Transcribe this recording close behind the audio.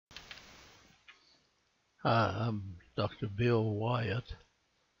Hi, I'm Dr. Bill Wyatt.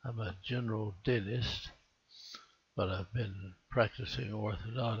 I'm a general dentist, but I've been practicing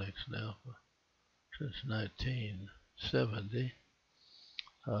orthodontics now since 1970.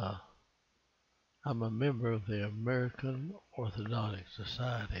 Uh, I'm a member of the American Orthodontic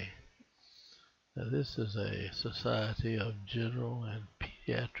Society. Now, this is a society of general and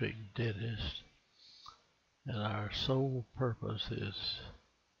pediatric dentists, and our sole purpose is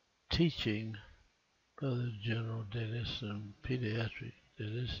teaching other general dentists and pediatric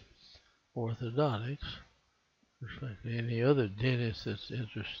dentists orthodontics. Just like any other dentist that's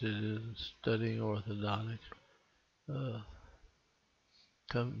interested in studying orthodontics, uh,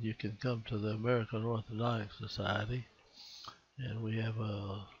 you can come to the American Orthodontic Society, and we have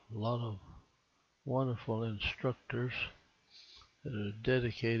a lot of wonderful instructors that are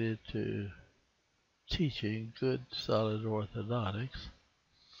dedicated to teaching good, solid orthodontics,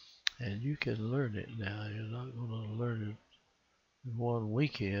 and you can learn it now. You're not going to learn it in one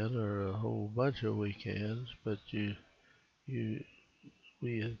weekend or a whole bunch of weekends, but you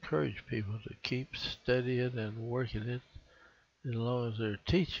we encourage people to keep studying and working it as long as they're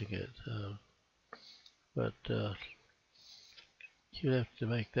teaching it. But you have to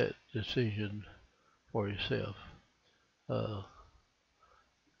make that decision for yourself. Uh,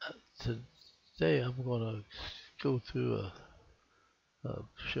 Today I'm going to go through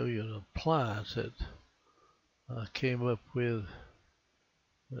show you an appliance that I came up with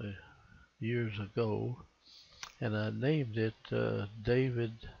uh, years ago, and I named it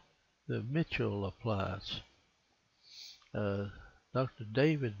David the Mitchell appliance. Uh, Dr.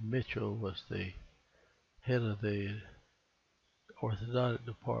 David Mitchell was the head of the orthodontic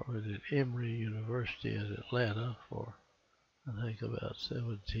department at Emory University in Atlanta for I think about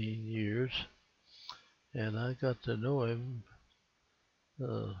 17 years, and I got to know him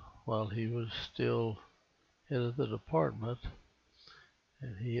uh, while he was still head of the department,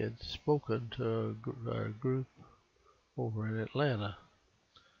 and he had spoken to our group over in Atlanta.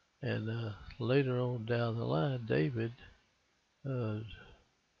 And later on down the line, David uh,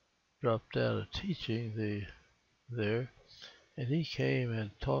 dropped out of teaching there, and he came and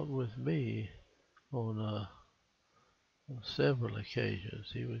taught with me on several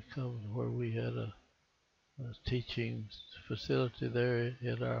occasions. He would come where we had a teaching facility there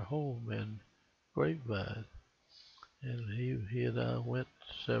in our home in Grapevine, and he and I went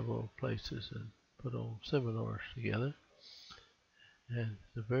several places and put on seminars together. And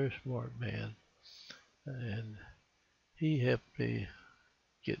he's a very smart man, and he helped me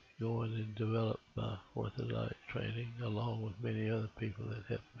get going and develop my orthodontic training along with many other people that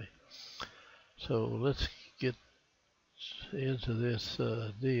helped me. So let's get into this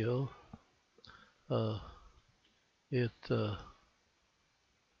deal. Uh, it uh,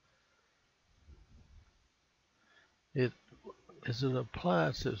 it is an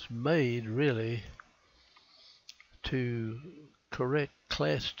appliance that's made really to correct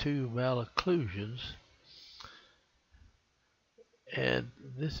class 2 malocclusions, and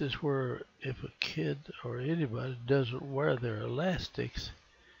this is where if a kid or anybody doesn't wear their elastics,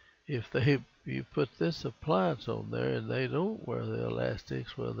 if you put this appliance on there and they don't wear the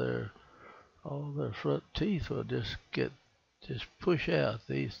elastics, well, all their front teeth will just push out.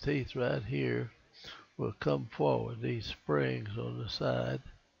 These teeth right here will come forward. These springs on the side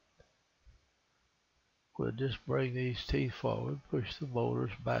will just bring these teeth forward, push the molars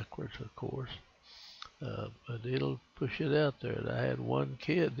backwards, of course. But it'll push it out there. And I had one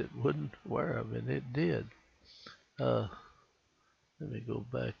kid that wouldn't wear them, and it did. Uh, Let me go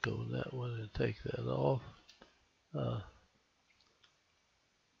back on that one and take that off.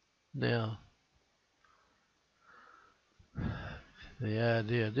 Now, the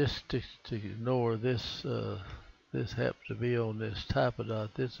idea, just to ignore this, this happens to be on this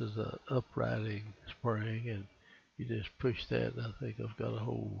Typodot. This is a uprighting spring, and you just push that. I think I've got a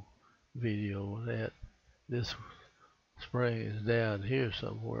whole video on that. This spring is down here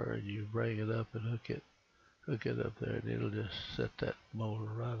somewhere, and you bring it up and hook it up there, and it'll just set that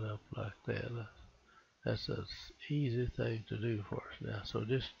motor right up like that. That's an easy thing to do for us now. So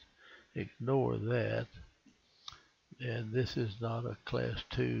just ignore that. And this is not a class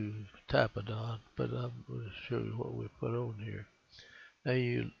 2 Typodon, but I'm going to show you what we put on here. Now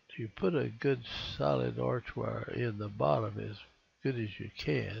you put a good solid arch wire in the bottom as good as you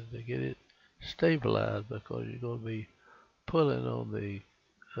can to get it stabilized, because you're going to be pulling on the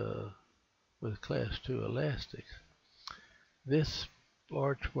with class 2 elastics. This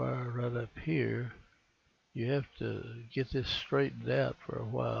arch wire right up here, you have to get this straightened out for a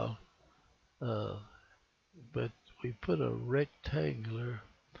while, but we put a rectangular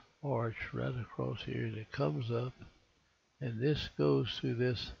arch right across here, and it comes up, and this goes through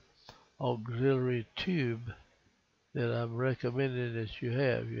this auxiliary tube that I'm recommending that you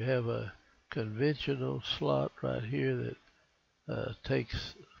have. You have a conventional slot right here that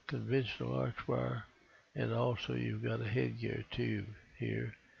takes conventional arch wire, and also you've got a headgear tube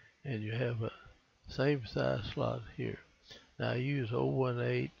here, and you have a same size slot here. Now I use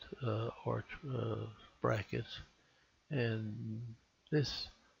 018 arch brackets, and this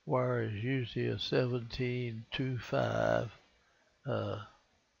wire is usually a 1725.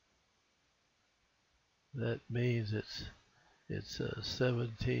 That means it's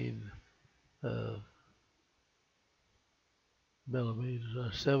 17 millimeters,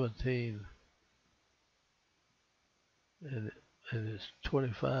 or 17, and it's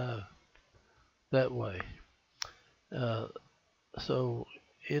 25 that way. So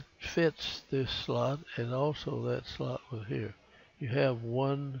it fits this slot, and also that slot with here. You have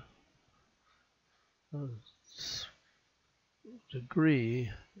 1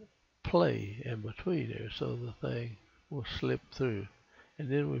 degree play in between there, so the thing will slip through. And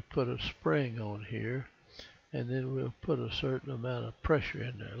then we put a spring on here, and then we'll put a certain amount of pressure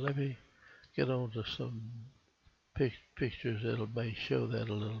in there. Let me get on to some pictures that'll may show that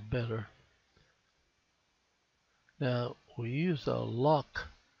a little better. Now we use a lock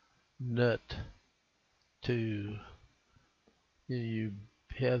nut to, you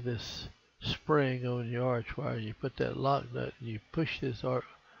have this spring on your arch wire, you put that lock nut and you push this lock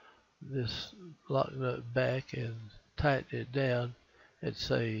nut back and tighten it down at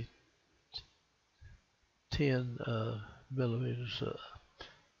say 10 millimeters,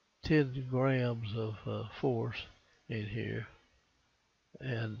 10 grams of force in here,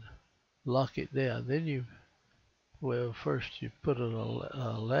 and lock it down. Then first you put an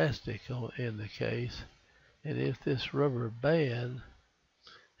elastic in the case, and if this rubber band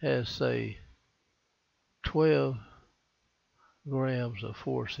has say 12 grams of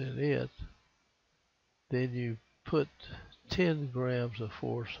force in it, then you put 10 grams of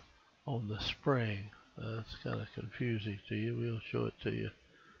force on the spring. That's kind of confusing to you. We'll show it to you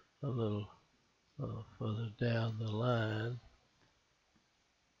a little further down the line.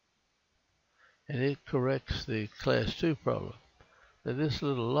 And it corrects the class 2 problem. Now this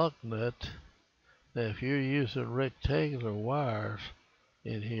little lock nut, now if you're using rectangular wires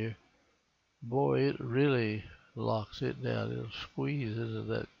in here, boy, it really locks it down. It'll squeeze into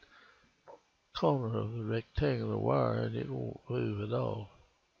that corner of the rectangular wire and it won't move at all.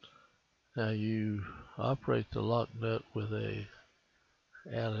 Now you operate the lock nut with a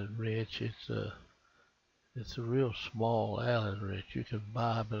Allen wrench. It's a real small Allen wrench. You can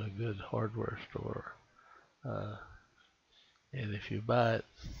buy them in a good hardware store. And if you buy it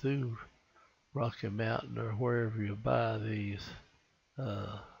through Rocky Mountain or wherever you buy these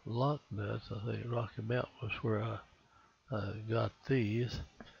lock nuts, I think Rocky Mountain was where I got these.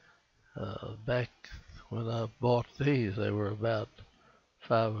 Back when I bought these, they were about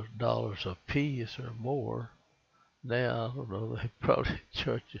 $5 a piece or more. Now, I don't know, they probably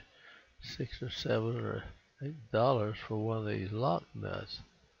charge you $6 or $7 or $8 for one of these lock nuts.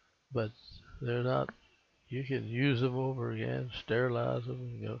 But they're not, you can use them over again, sterilize them,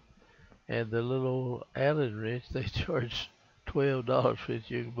 and go. And the little Allen wrench, they charge $12 for it.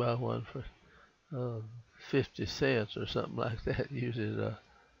 You can buy one for 50 cents or something like that, usually at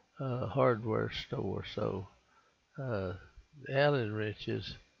a hardware store. So Allen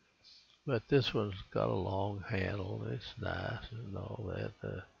wrenches, but this one's got a long handle and it's nice and all that,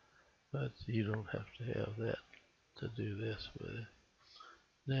 but you don't have to have that to do this with it.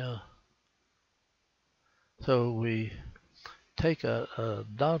 Now, so we take a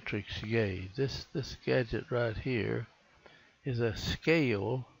Dontrix gauge. This gadget right here is a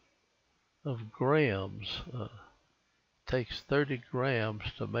scale of grams. Takes 30 grams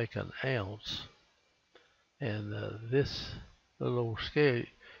to make an ounce, and this little scale,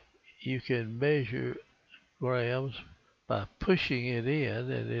 you can measure grams by pushing it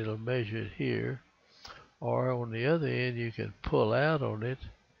in and it'll measure it here, or on the other end you can pull out on it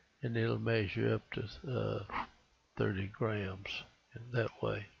and it'll measure up to 30 grams in that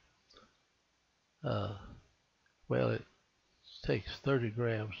way. Well, it takes 30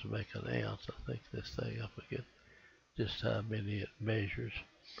 grams to make an ounce. I think this thing, I forget just how many it measures,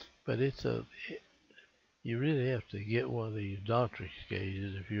 but you really have to get one of these Dontrix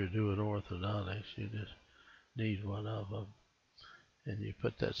gauges if you're doing orthodontics. You just need one of them, and you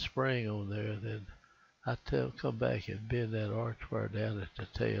put that spring on there. Then I come back and bend that arch wire down at the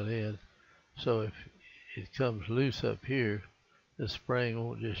tail end, so if it comes loose up here, the spring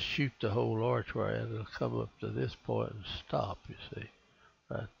won't just shoot the whole arch wire, and it'll come up to this point and stop. You see,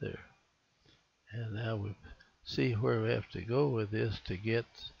 right there. And now we see where we have to go with this to get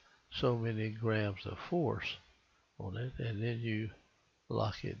so many grams of force on it, and then you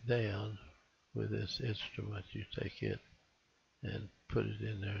lock it down with this instrument. You take it and put it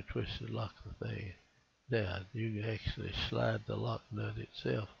in there and twist it, lock the thing down. You can actually slide the lock nut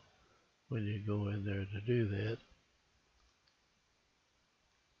itself when you go in there to do that.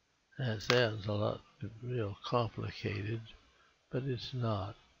 That sounds a lot real complicated, but it's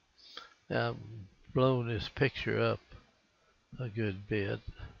not. Now I've blown this picture up a good bit,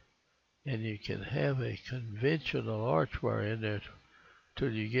 and you can have a conventional arch wire in there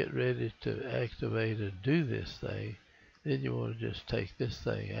till you get ready to activate and do this thing. Then you want to just take this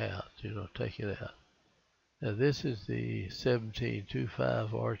thing out, take it out. Now this is the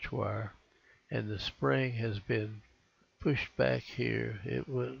 1725 arch wire, and the spring has been pushed back here. It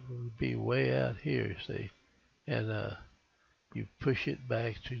would be way out here, see, and you push it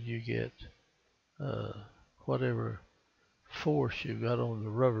back till you get whatever force you've got on the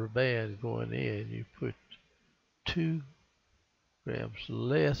rubber band going in. You put 2 grams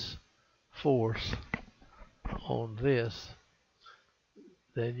less force on this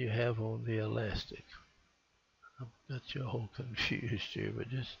than you have on the elastic. I've got you all confused here, but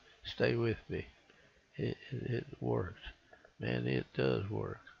just stay with me. It works. Man, it does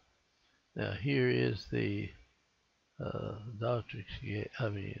work. Now here is the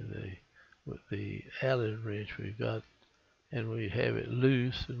the Allen wrench we've got, and we have it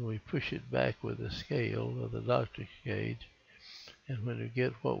loose, and we push it back with the scale of the doctor's gauge, and when we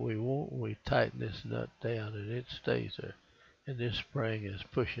get what we want, we tighten this nut down, and it stays there, and this spring is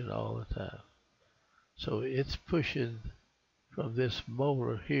pushing all the time. So it's pushing from this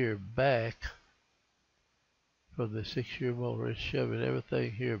motor here back, from the 6-year motor. It's shoving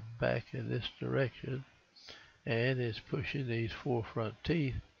everything here back in this direction, and it's pushing these 4 front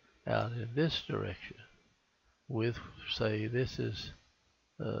teeth out in this direction with, say, this is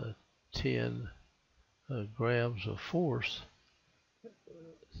 10 grams of force,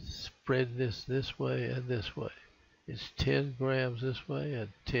 spread this way and this way. It's 10 grams this way and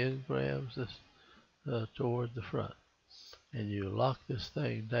 10 grams this toward the front, and you lock this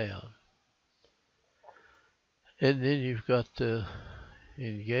thing down, and then you've got to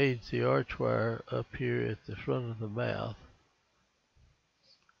engage the arch wire up here at the front of the mouth.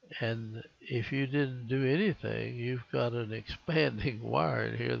 And if you didn't do anything, you've got an expanding wire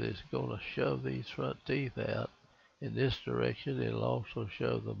in here that's going to shove these front teeth out in this direction. It'll also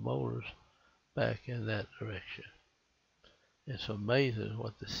shove the motors back in that direction. It's amazing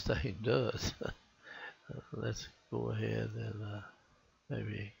what this thing does. Let's go ahead and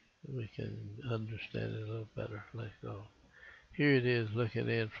maybe we can understand it a little better. Let's go. Here it is looking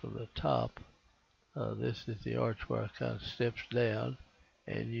in from the top. This is the arch wire, kind of steps down,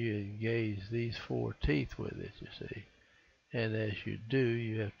 and you engage these 4 teeth with it, you see. And as you do,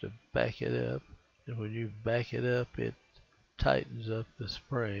 you have to back it up, and when you back it up, it tightens up the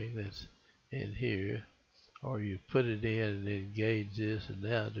spring that's in here, or you put it in and engage this and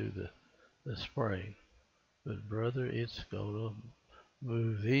now do the spring. But brother, it's going to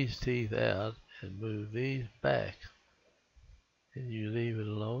move these teeth out and move these back, and you leave it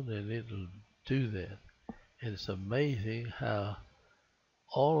alone and it'll do that. And it's amazing how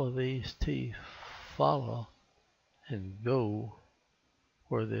all of these teeth follow and go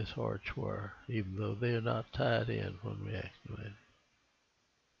where this arch wire, even though they're not tied in when we activate it.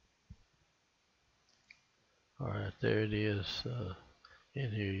 Alright, there it is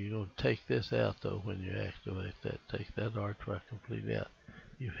in here. You're going to take this out though when you activate that. Take that arch wire completely out.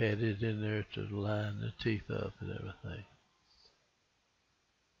 You've had it in there to line the teeth up and everything.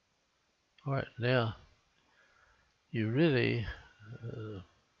 Alright, now you really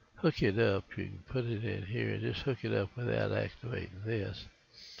hook it up. You can put it in here and just hook it up without activating this,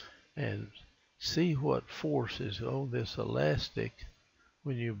 and see what force is on this elastic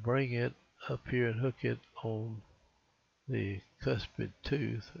when you bring it up here and hook it on the cuspid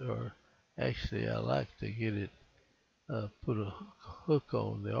tooth. Or actually, I like to get it put a hook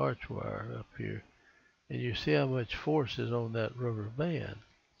on the arch wire up here, and you see how much force is on that rubber band.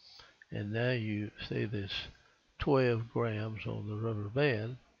 And now you see this 12 grams on the rubber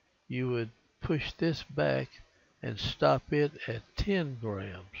band. You would push this back and stop it at 10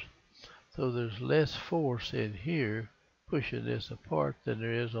 grams. So there's less force in here pushing this apart than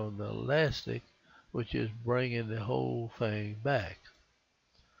there is on the elastic, which is bringing the whole thing back.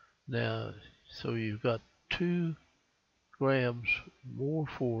 Now, so you've got 2 grams more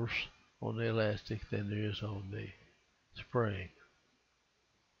force on the elastic than there is on the spring.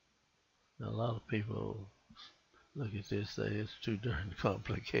 Now, a lot of people look at this thing. It's too darn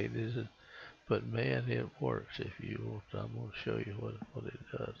complicated. But man, it works if you want. I'm going to show you what it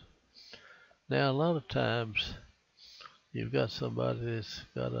does. Now, a lot of times you've got somebody that's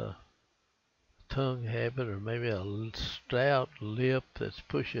got a tongue habit or maybe a stout lip that's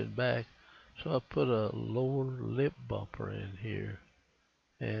pushing back. So I put a lower lip bumper in here,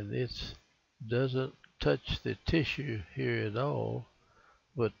 and it doesn't touch the tissue here at all,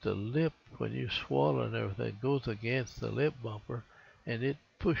 but the lip, when you swallow and everything, goes against the lip bumper, and it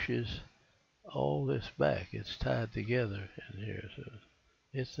pushes all this back. It's tied together in here, so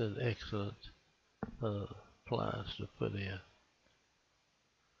it's an excellent appliance to put in.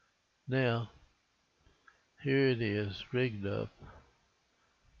 Now, here it is rigged up,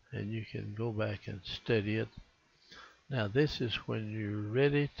 and you can go back and steady it. Now this is when you're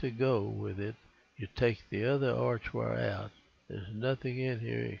ready to go with it. You take the other arch wire out. There's nothing in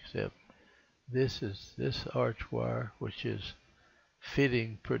here except this arch wire, which is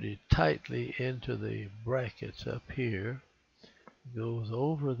fitting pretty tightly into the brackets up here. Goes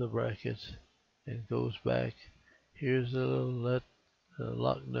over the brackets and goes back. Here's a little nut,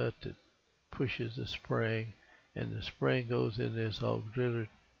 lock nut that pushes the spring, and the spring goes in this auxiliary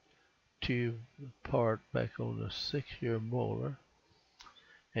tube part back on the 6-year molar,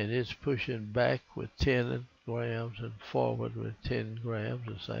 and it's pushing back with 10 grams and forward with 10 grams,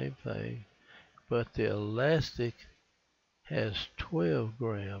 the same thing, but the elastic has 12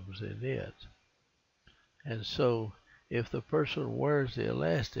 grams in it. And so if the person wears the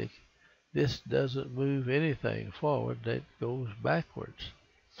elastic, this doesn't move anything forward, that goes backwards.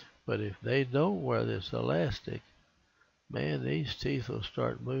 But if they don't wear this elastic, man, these teeth will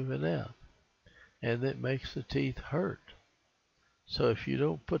start moving out, and that makes the teeth hurt. So if you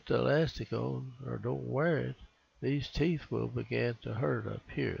don't put the elastic on or don't wear it, these teeth will begin to hurt up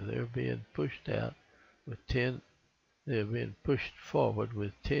here. They're being pushed out with 10, they're being pushed forward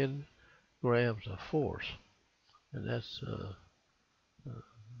with 10 grams of force. And that's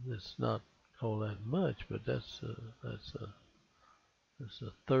not all that much, but that's a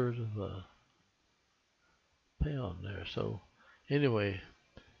third of a pound there. So anyway,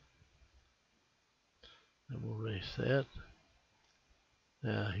 and we'll erase that.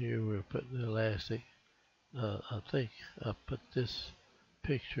 Now here we're putting the elastic. I think I put this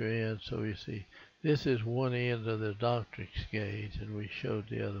picture in so you see this is one end of the Doctrix gauge, and we showed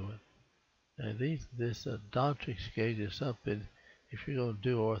the other one. And this Doctrix gauge is something, if you're going to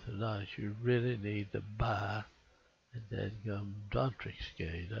do orthodontics, you really need to buy a dadgum Doctrix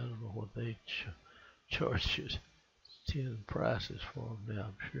gauge. I don't know what they charge you 10 prices for them now,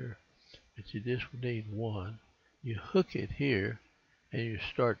 I'm sure. But you just need one. You hook it here, and you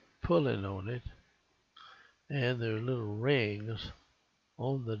start pulling on it, and there are little rings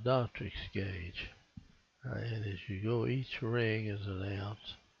on the Doctrix gauge. And as you go, each ring is an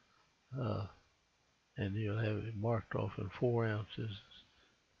ounce, and you'll have it marked off in 4 ounces,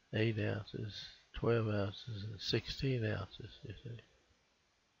 8 ounces, 12 ounces, and 16 ounces, you see.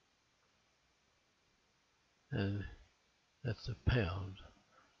 And that's a pound.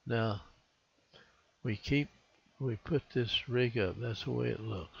 Now, we put this rig up. That's the way it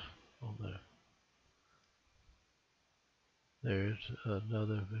looks on there. There's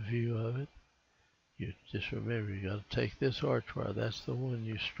another view of it. You just remember, you got to take this arch wire. That's the one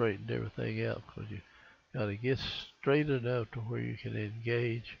you straightened everything out, because you got to get straight enough to where you can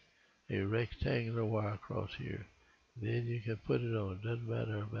engage a rectangular wire across here. Then you can put it on. It doesn't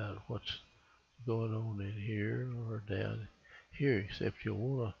matter about what's going on in here or down here, except you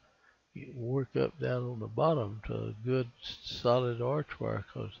want to work up down on the bottom to a good solid arch wire,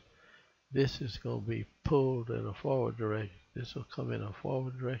 because this is going to be pulled in a forward direction. This will come in a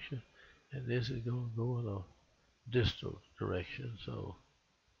forward direction, and this is going to go in a distal direction. So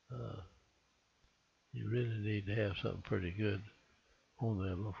you really need to have something pretty good on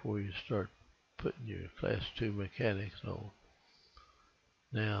there before you start putting your Class 2 mechanics on.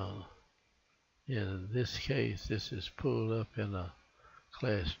 Now, in this case, this is pulled up in a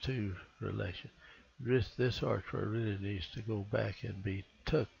Class 2 relation. This arch wire really needs to go back and be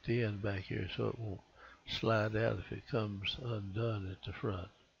tucked in back here so it won't slide out if it comes undone at the front.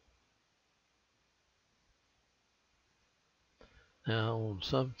 Now, on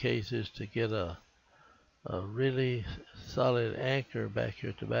some cases, to get a really solid anchor back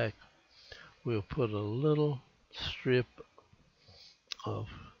here at the back, we'll put a little strip of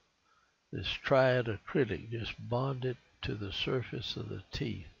this triad acrylic, just bond it to the surface of the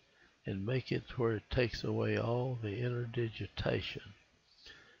teeth and make it where it takes away all the interdigitation.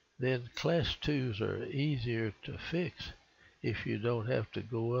 Then Class 2s are easier to fix if you don't have to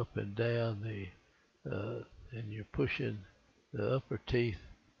go up and down and you're pushing the upper teeth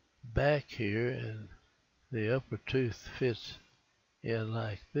back here, and the upper tooth fits in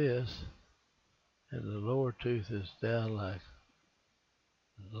like this, and the lower tooth is down like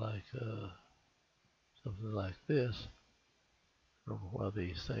something like this. I don't know why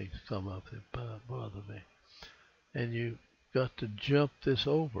these things come up that bother me. And you got to jump this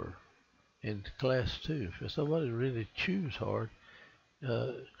over in class 2. If somebody really chews hard,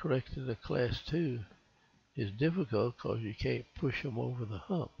 correcting a class 2 is difficult because you can't push them over the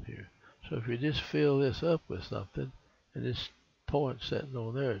hump here. So if you just fill this up with something, and this point sitting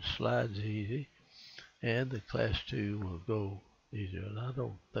on there, it slides easy, and the class 2 will go easier. And I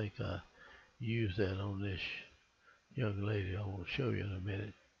don't think I use that on this young lady. I will show you in a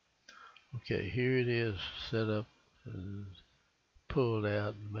minute. Okay, here it is set up and pulled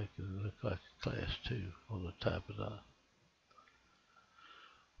out and make it look like a class 2 on the typodont.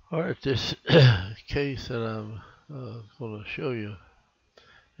 Alright, this case that I'm going to show you,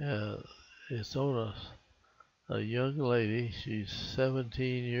 it's on a young lady. She's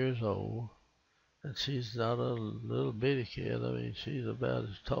 17 years old, and she's not a little bitty kid. I mean, she's about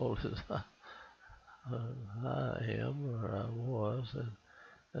as tall as I am, or I was,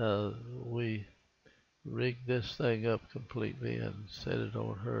 and we rigged this thing up completely and set it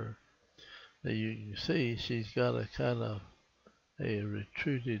on her. Now you can see she's got a kind of a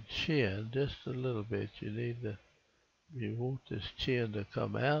retruded chin, just a little bit. You want this chin to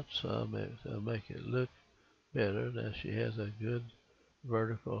come out some to make it look better. Now she has a good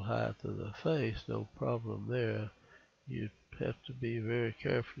vertical height of the face, no problem there. You have to be very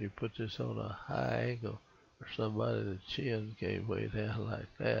careful. You put this on a high angle, or somebody the chin came way down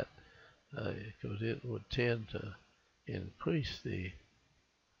like that, because it would tend to increase the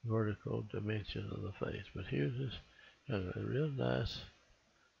vertical dimension of the face. But here's this a real nice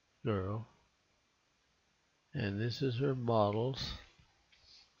girl, and this is her models,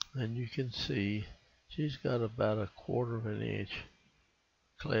 and you can see she's got about a 1/4 of an inch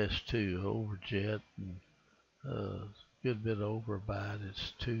class 2 overjet, and a good bit overbite.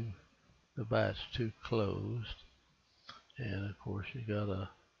 The bite's too closed, and of course you got a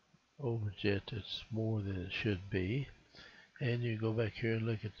overjet that's more than it should be. And you go back here and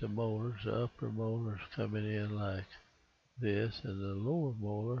look at the molars. The upper molar's coming in like this, and the lower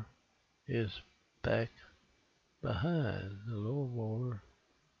molar is back behind. The lower molar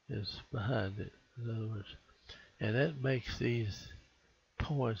is behind it, in other words. And that makes these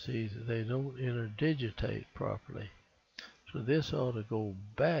points, they don't interdigitate properly. So this ought to go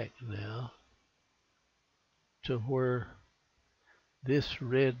back now to where this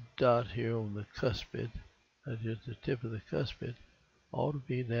red dot here on the cuspid, that's just the tip of the cuspid, ought to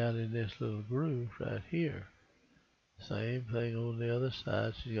be down in this little groove right here. Same thing on the other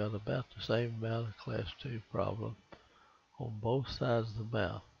side. She's got about the same amount of class 2 problem on both sides of the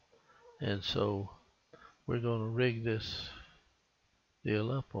mouth. And so we're going to rig this deal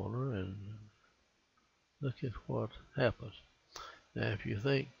up on her and look at what happens. Now if you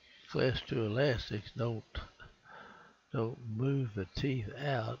think class 2 elastics don't move the teeth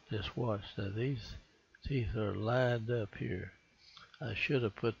out, just watch. Now these teeth are lined up here. I should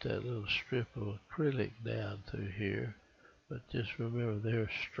have put that little strip of acrylic down through here, but just remember they're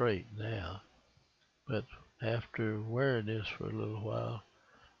straight now. But after wearing this for a little while,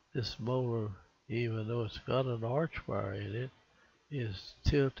 this molar, even though it's got an arch wire in it, is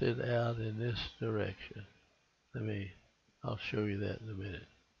tilted out in this direction. I'll show you that in a minute.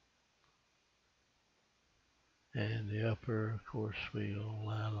 And the upper, of course, we'll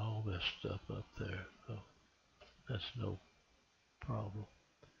line all this stuff up there. So that's no problem.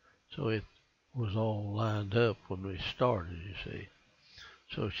 So it was all lined up when we started, you see.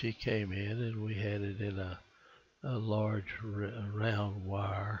 So she came in and we had it in a large round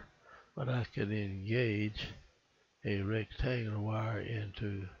wire, but I could engage a rectangular wire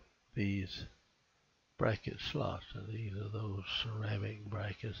into these bracket slots. And these are those ceramic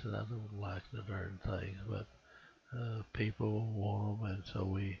brackets, and I don't like the darn things, but people want them, and so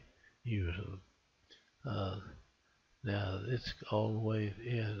we use them. Now it's all the way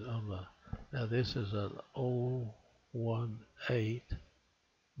in on the. Now this is an 018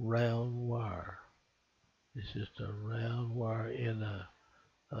 round wire. It's just a round wire in a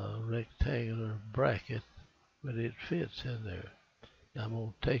rectangular bracket, but it fits in there. Now I'm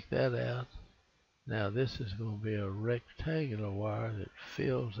going to take that out. Now this is going to be a rectangular wire that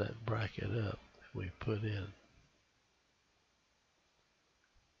fills that bracket up that we put in.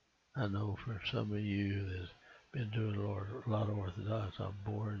 I know for some of you that's been doing a lot of orthodontics, I'm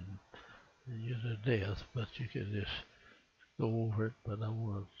bored you to death, but you can just go over it. But I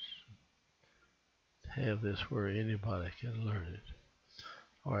want to have this where anybody can learn it.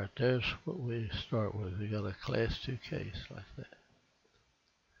 Alright, there's what we start with. We got a class 2 case like that.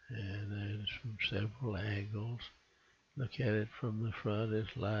 And then it's from several angles. Look at it from the front,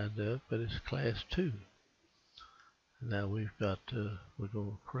 it's lined up, but it's class 2. Now we're going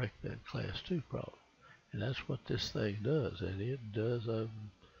to correct that class 2 problem. And that's what this thing does, and it does a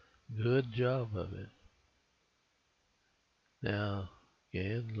good job of it. Now,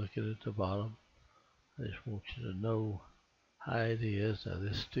 again, looking at the bottom, I just want you to know how it is. Now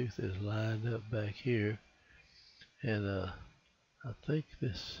this tooth is lined up back here, and I think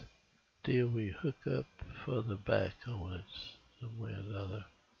this deal we hook up further back on it some way or another.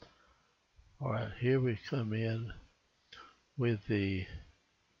 Alright, here we come in with the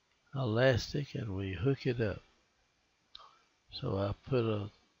elastic and we hook it up. So I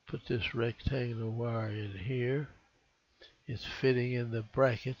put this rectangular wire in here. It's fitting in the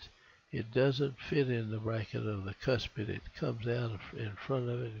bracket. It doesn't fit in the bracket of the cuspid. It comes out in front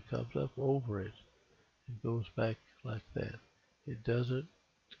of it and comes up over it. It goes back like that. It doesn't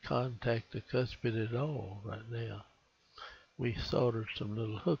contact the cuspid at all right now. We soldered some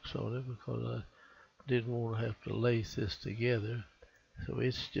little hooks on it because I didn't want to have to lace this together. So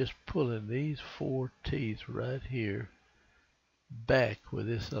it's just pulling these 4 teeth right here back with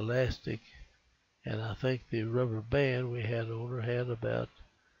this elastic, and I think the rubber band we had on her had about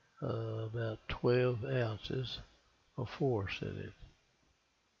 12 ounces of force in it.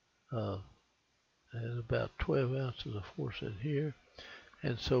 And about 12 ounces of force in here,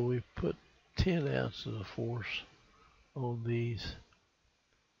 and so we put 10 ounces of force on these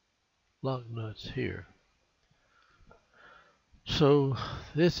lock nuts here. So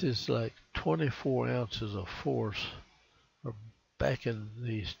this is like 24 ounces of force for backing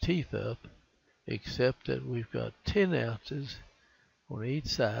these teeth up, except that we've got 10 ounces on each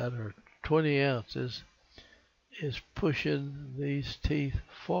side, or 20 ounces is pushing these teeth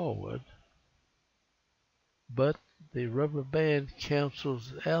forward, but the rubber band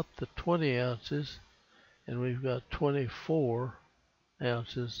cancels out the 20 ounces, and we've got 24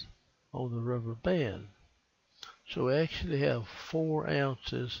 ounces on the rubber band. So we actually have 4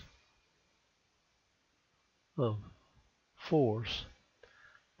 ounces of force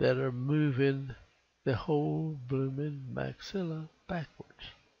that are moving the whole blooming maxilla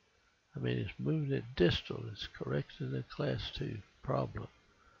backwards. I mean, it's moving it distal. It's correcting the class 2 problem.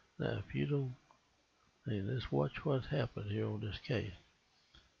 Now, if you don't, let's watch what happened here on this case.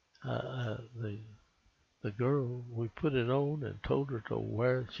 The girl, we put it on and told her to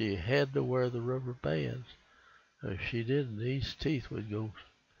wear, she had to wear the rubber bands. If she didn't, these teeth would go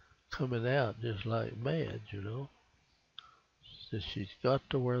coming out just like mad, you know. So she's got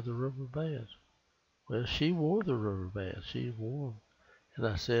to wear the rubber bands. Well, she wore the rubber bands. She wore them. And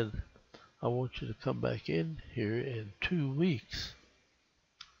I said, I want you to come back in here in 2 weeks.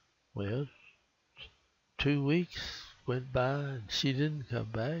 Well, 2 weeks went by and she didn't come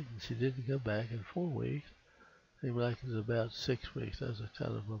back. And she didn't come back in 4 weeks. Seemed like it was about 6 weeks. That's a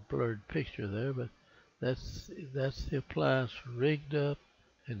kind of a blurred picture there, but that's the appliance rigged up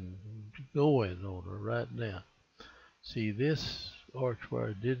and going on her right now. See, this arch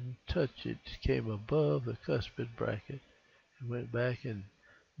wire didn't touch it. It came above the cuspid bracket and went back, and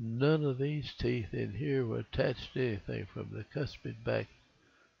none of these teeth in here were attached to anything from the cuspid back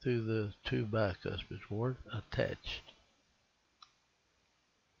through the 2 bicuspids. Weren't attached.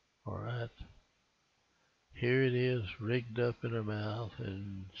 Alright. Here it is rigged up in her mouth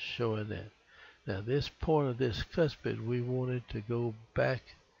and showing that. Now this point of this cuspid, we wanted to go back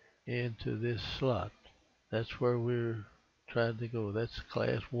into this slot. That's where we're trying to go. That's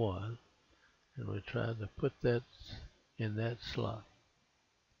class 1. And we're trying to put that in that slot.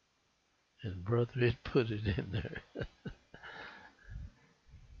 And brother, it put it in there.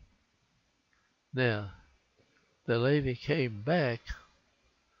 Now, the lady came back,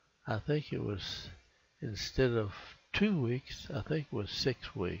 I think it was, instead of 2 weeks, I think it was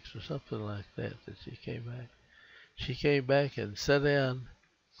 6 weeks or something like that she came back. She came back and sat down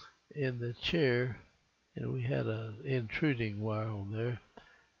in the chair, and we had an intruding wire on there,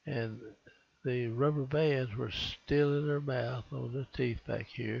 and the rubber bands were still in her mouth on the teeth back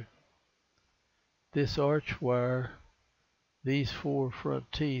here. This arch wire, these 4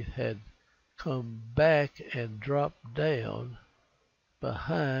 front teeth had come back and dropped down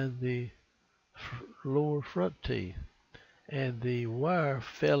behind the lower front teeth, and the wire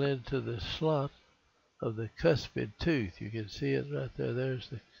fell into the slot of the cuspid tooth. You can see it right there. There's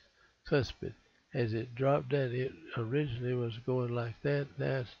the cuspid. As it dropped down, it originally was going like that.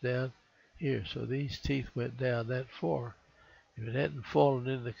 Now it's down here. So these teeth went down that far. If it hadn't fallen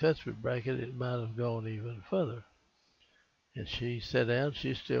in the cuspid bracket, it might have gone even further. And she sat down.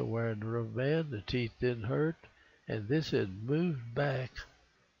 She's still wearing the rubber band. The teeth didn't hurt. And this had moved back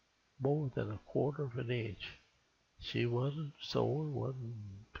more than 1/4 of an inch. She wasn't sore, wasn't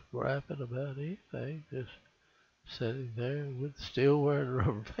griping about anything, just sitting there still wearing a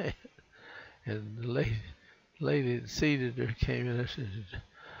rubber band. And the lady that seated her came in and said,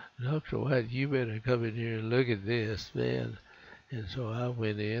 Dr. White, you better come in here and look at this, man. And so I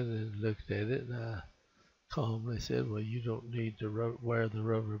went in and looked at it, and I calmly said, well, you don't need to wear the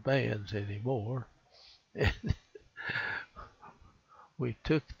rubber bands anymore. And we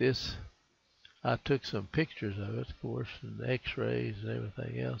took this, I took some pictures of it, of course, and x-rays and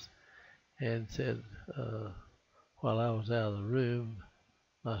everything else, and said, while I was out of the room,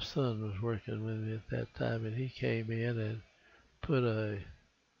 my son was working with me at that time, and he came in and put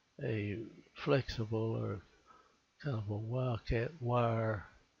a flexible or kind of a wildcat wire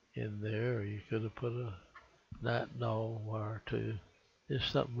in there, or you could have put a nitinol wire too. There's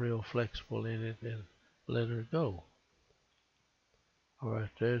something real flexible in it, and let her go. Alright,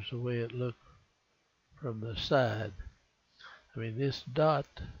 there's the way it looked from the side. I mean, this dot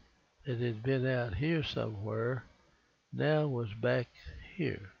that had been out here now was back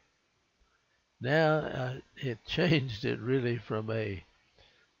here. Now it changed it really from a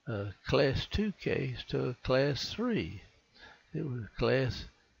class 2 case to a class 3. It was class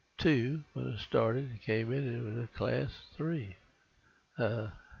 2 when it started. It came in, it was a class 3.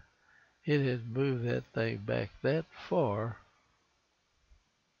 It had moved that thing back that far,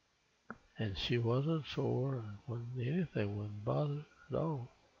 and she wasn't sore, anything wasn't bothered at all.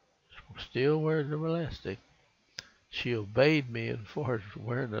 Still wearing the elastic. She obeyed me as far as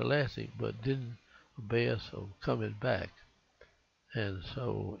wearing the elastic, but didn't obey us on coming back. And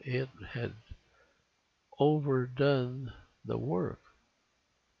so it had overdone the work.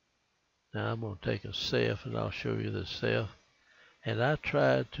 Now I'm going to take a ceph, and I'll show you the ceph. And I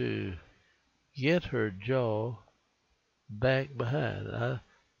tried to get her jaw back behind. I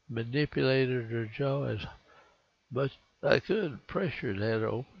manipulated her jaw as much as I could, pressured, had her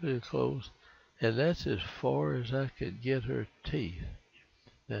open and closed, and that's as far as I could get her teeth.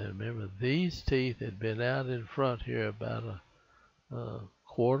 Now remember, these teeth had been out in front here about a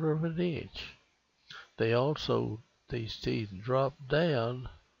 1/4 of an inch. They also, these teeth dropped down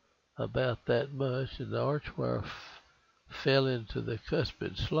about that much, and the arch wire fell into the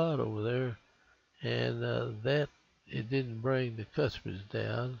cuspid slot over there, and that it didn't bring the cuspids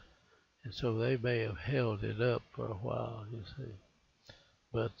down, and so they may have held it up for a while, you see.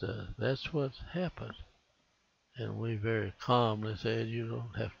 But that's what happened, and we very calmly said, you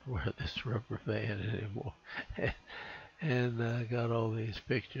don't have to wear this rubber band anymore. And I got all these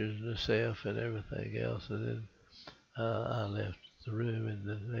pictures and the ceph and everything else, and then I left the room, and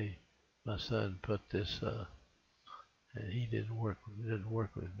then my son put this, and he didn't work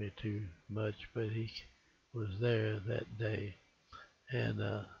with me too much, but he was there that day, and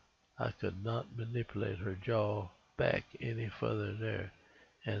I could not manipulate her jaw back any further there,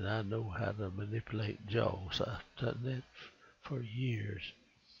 and I know how to manipulate jaws. I've done that for years.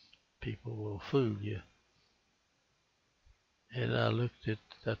 People will fool you. And I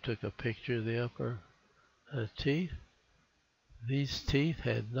took a picture of the upper teeth. These teeth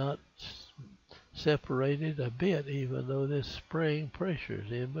had not separated a bit, even though this spring pressure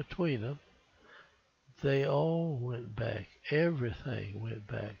is in between them. They all went back. Everything went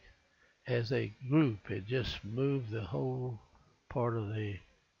back as a group. It just moved the whole part of the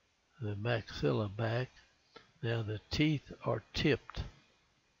maxilla back. Now the teeth are tipped.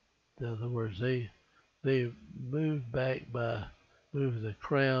 In other words, they moved back by moving the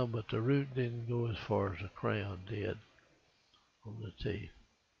crown, but the root didn't go as far as the crown did on the teeth.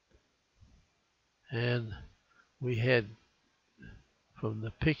 And we had, from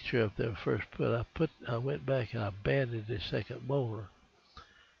the picture of their first I went back and I banded the second molar,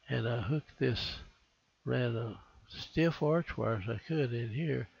 and I hooked this, ran a stiff arch wire as I could in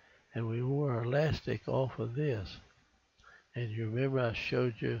here, and we wore elastic off of this. And you remember I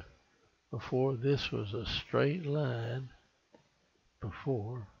showed you before, this was a straight line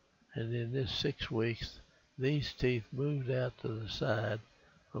before, and in this 6 weeks, these teeth moved out to the side.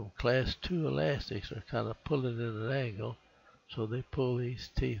 From class 2 elastics are kind of pulling at an angle, so they pull these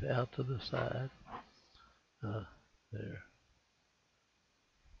teeth out to the side. There.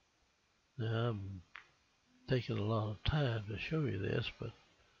 Now I'm taking a lot of time to show you this, but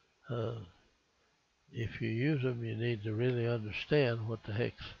if you use them, you need to really understand what the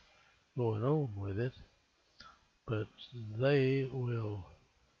heck's going on with it. But they will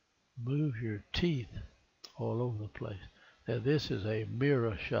move your teeth all over the place. Now this is a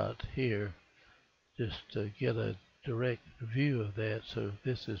mirror shot here, just to get a direct view of that. So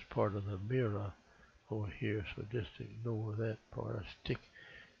this is part of the mirror over here. So just ignore that part.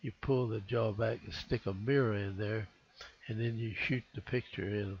 You pull the jaw back and stick a mirror in there, and then you shoot the picture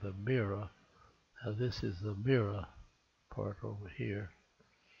into the mirror. Now this is the mirror part over here.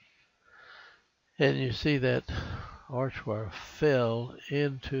 And you see that arch wire fell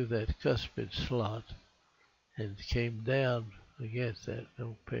into that cuspid slot and came down against that.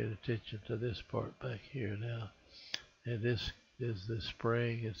 Don't pay attention to this part back here now. And this is the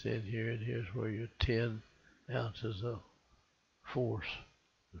spring. It's in here, and here's where your 10 ounces of force.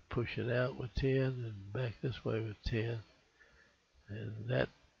 Push it out with 10 and back this way with 10. And that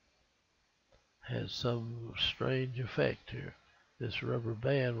has some strange effect here. This rubber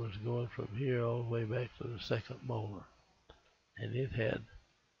band was going from here all the way back to the second molar. And it had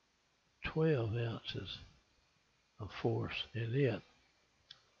 12 ounces of force in it.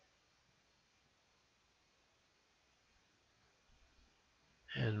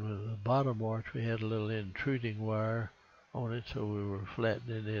 And with the bottom arch, we had a little intruding wire on it, so we were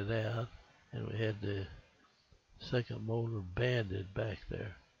flattening it out, and we had the second molar banded back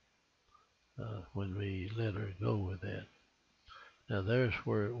there when we let her go with that. Now there's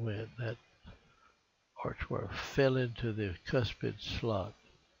where it went. That arch wire fell into the cuspid slot,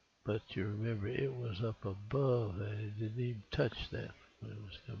 but you remember it was up above that. It didn't even touch that when it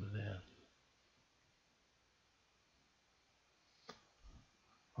was coming out.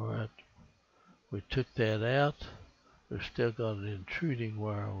 Alright, we took that out. We've still got an intruding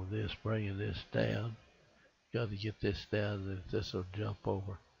wire on this, bringing this down. Got to get this down, and this will jump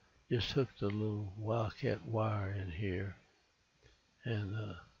over. Just hooked a little wildcat wire in here, and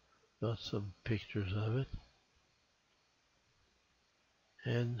got some pictures of it.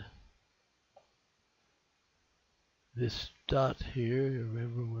 And this dot here, you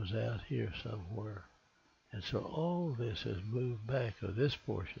remember, was out here somewhere. And so all this has moved back, or this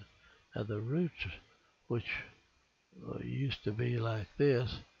portion. Now the roots, which used to be like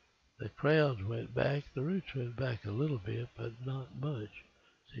this, the crowns went back, the roots went back a little bit, but not much.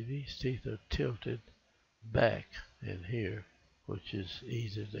 See, these teeth are tilted back in here, which is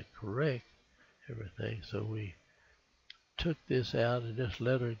easy to correct everything. So we took this out and just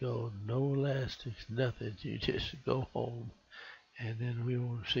let her go. No elastics, nothing. You just go home. And then we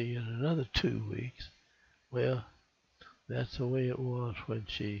won't see you in another 2 weeks. Well, that's the way it was when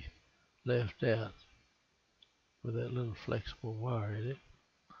she left out with that little flexible wire in it.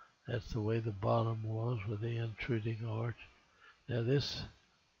 That's the way the bottom was with the intruding arch. Now this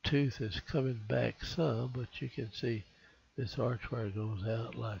tooth is coming back some, but you can see this arch wire goes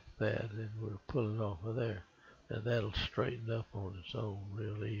out like that, and we're pulling off of there. Now that'll straighten up on its own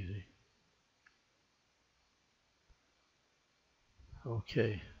real easy.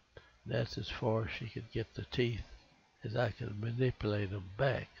 Okay, that's as far as she could get the teeth, as I could manipulate them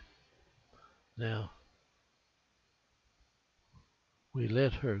back. Now, we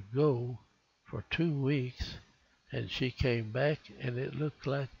let her go for 2 weeks, and she came back, and it looked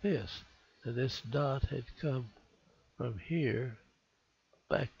like this. Now this dot had come from here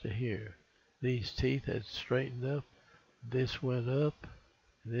back to here. These teeth had straightened up. This went up,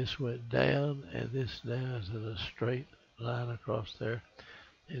 this went down, and this now is in a straight line across there.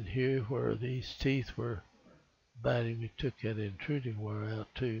 And here where these teeth were biting, we took that intruding wire out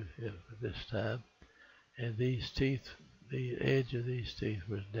too this time. And these teeth, the edge of these teeth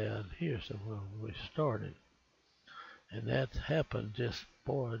was down here somewhere when we started. And that happened just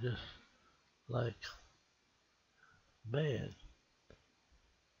like mad.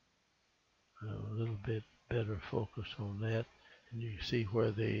 A little bit better focus on that. And you see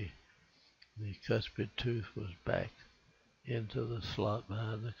where the cuspid tooth was back into the slot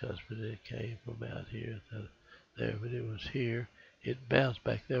behind the cuspid. It came from out here to there, but it was here. It bounced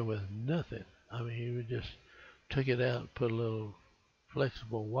back there with nothing. I mean, you just took it out and put a little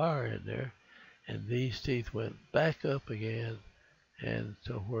flexible wire in there, and these teeth went back up again, and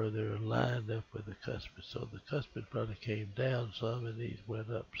to where they're lined up with the cuspid. So the cuspid probably came down some, and these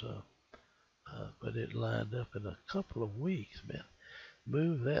went up some. But it lined up in a couple of weeks, man.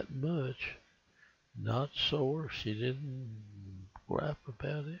 Moved that much, not sore. She didn't gripe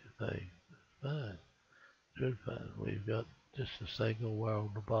about anything. Fine, doing fine. We've got just a single wire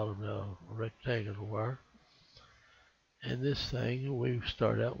on the bottom now, a rectangular wire. And this thing, we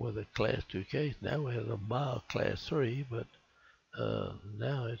started out with a class 2 case. Now we have a mild class 3, but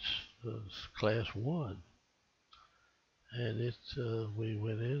now it's class 1. And it's we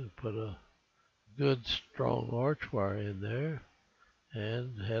went in and put a good strong arch wire in there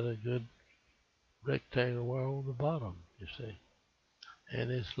and had a good rectangular wire on the bottom. you see.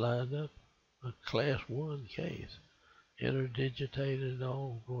 And it's lined up a class 1 case. Interdigitated and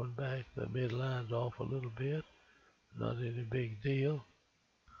all, going back, the midline's off a little bit, not any big deal.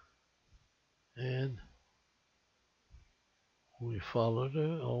 And we followed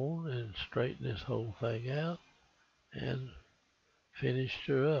her on and straightened this whole thing out and finished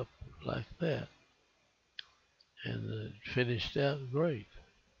her up like that. And it finished out great.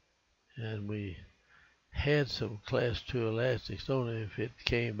 And we had some class 2 elastics on it. If it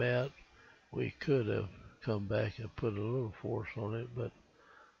came out, we could have come back and put a little force on it, but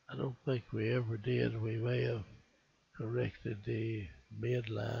I don't think we ever did. We may have corrected the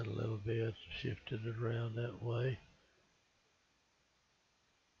midline a little bit, shifted it around that way.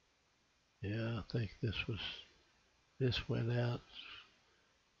 Yeah, I think this went out.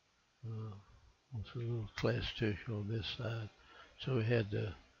 It's a little class 2 on this side, so we had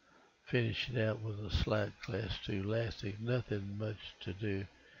to finish it out with a slight class 2 elastic. Nothing much to do.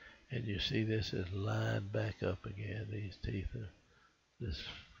 And you see this is lined back up again. These teeth are just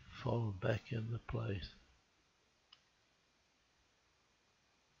falling back into place.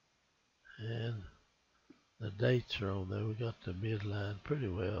 And the dates are on there. We got the midline pretty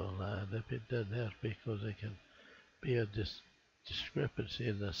well lined up. It doesn't have to be, because there can be a discrepancy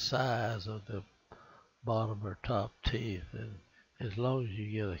in the size of the bottom or top teeth. And as long as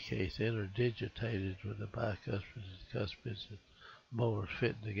you get a case interdigitated with the bicuspids and cuspids and molars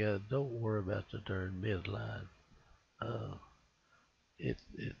fitting together, don't worry about the darn midline. It's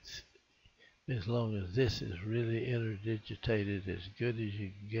as long as this is really interdigitated as good as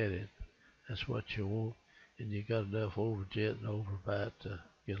you can get it, that's what you want, and you got enough overjet and overbite to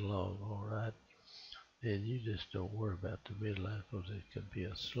get along all right. Then you just don't worry about the midline, because it could be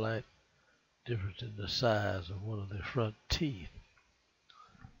a slight difference in the size of one of the front teeth.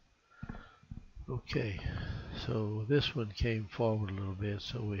 Okay, so this one came forward a little bit,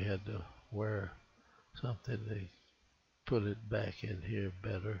 so we had to wear something to put it back in here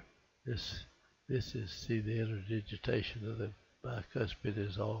better. This is, see, the interdigitation of the bicuspid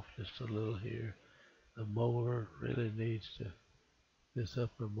is off just a little here. The molar really needs to, this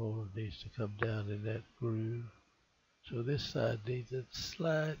upper molar needs to come down in that groove. So this side needs a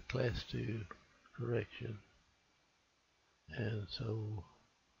slight class 2 correction. And so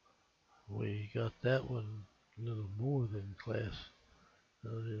we got that one a little more than class, a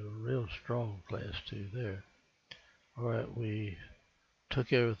real strong class 2 there. Alright, we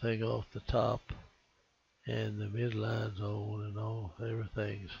took everything off the top, and the midline's on and off.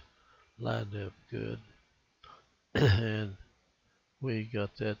 Everything's lined up good. And we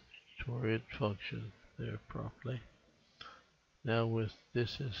got that to where it functioned there properly. Now with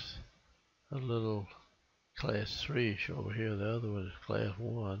this is a little class 3-ish over here. The other one is class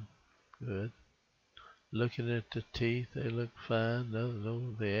 1. Good. Looking at the teeth, they look fine.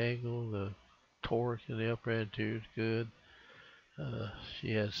 The angle, the torque in the upper anterior is good.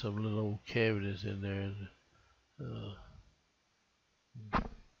 She had some little old cavities in there, and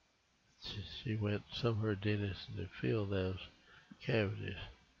she went, some of her dentists to fill those cavities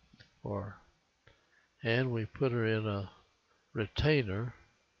for her. And we put her in a retainer.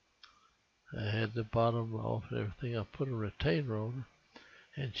 I had the bottom off and everything. I put a retainer on her,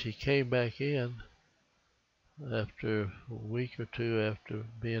 and she came back in after a week or two after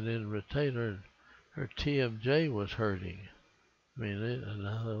being in a retainer, and her TMJ was hurting. I mean, and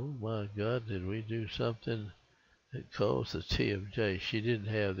oh my God, did we do something that caused the TMJ? She didn't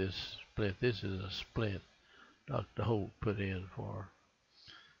have this splint. This is a splint Dr. Holt put in for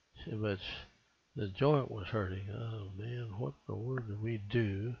her. But the joint was hurting. Oh man, what in the world did we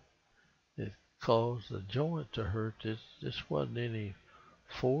do that caused the joint to hurt? This wasn't any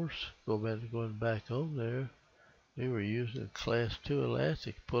force going back on there. We were using class 2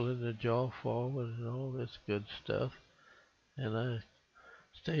 elastic, pulling the jaw forward and all this good stuff. And I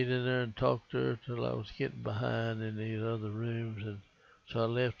stayed in there and talked to her till I was getting behind in these other rooms, and so I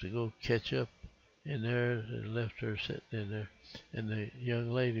left to go catch up in there and left her sitting in there. And the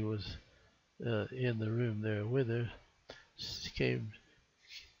young lady was in the room there with her. She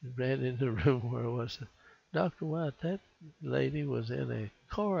ran in the room where I was. Dr. White, that lady was in a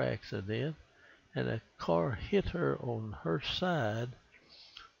car accident, and a car hit her on her side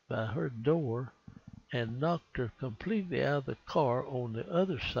by her door and knocked her completely out of the car on the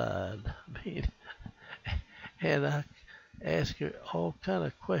other side. I mean, and I asked her all kind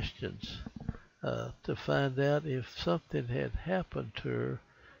of questions to find out if something had happened to her.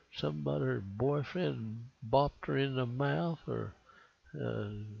 Somebody, her boyfriend, bopped her in the mouth, or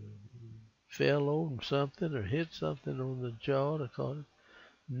fell on something, or hit something on the jaw to cause it.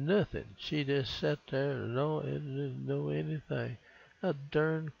 Nothing. She just sat there and didn't know anything. A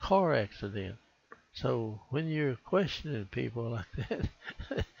darn car accident. So when you're questioning people like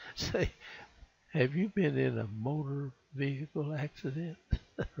that, say, have you been in a motor vehicle accident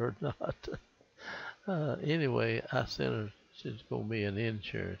or not? Anyway, I sent her, she's going to be an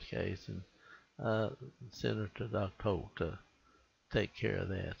insurance case, and I sent her to Dr. Holt to take care of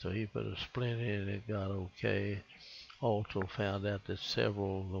that. So he put a splint in and it got okay. Also found out that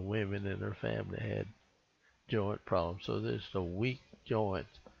several of the women in her family had joint problems. So there's a weak joint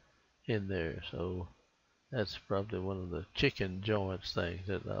in there. So that's probably one of the chicken joints things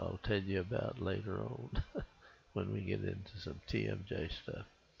that I'll tell you about later on when we get into some TMJ stuff.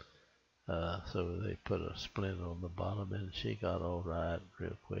 So they put a splint on the bottom and she got all right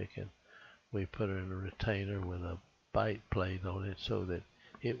real quick, and we put her in a retainer with a bite plate on it so that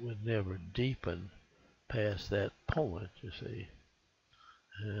it would never deepen past that point, you see.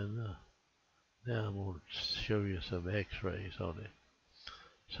 And now I'm going to show you some x-rays on it.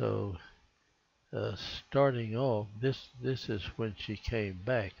 So starting off, this is when she came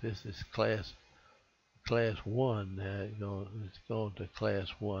back. This is class 1 now. It's going to class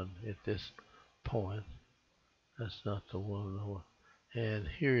 1 at this point. That's not the one. And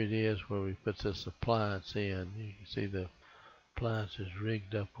here it is where we put this appliance in. You can see the appliance is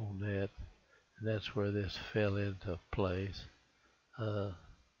rigged up on that. And that's where this fell into place.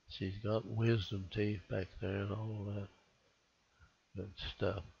 She's got wisdom teeth back there and all that good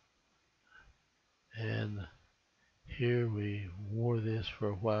stuff. And here we wore this for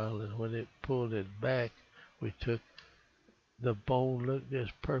a while, and when it pulled it back, we took the bone, looked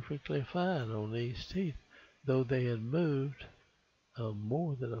just perfectly fine on these teeth, though they had moved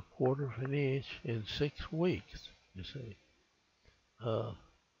more than 1/4 of an inch in 6 weeks, you see.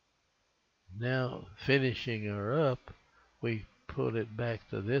 Now finishing her up, we put it back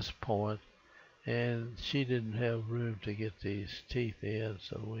to this point, and she didn't have room to get these teeth in,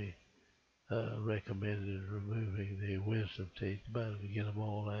 so we recommended removing the wisdom teeth, but to get them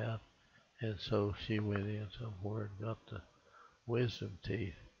all out. And so she went in somewhere and got the wisdom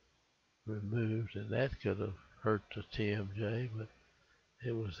teeth removed, and that could have hurt the TMJ, but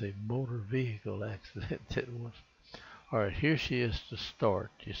it was a motor vehicle accident that was. All right, here she is to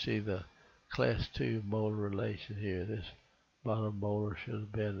start. You see the class 2 molar relation here. This bottom molar should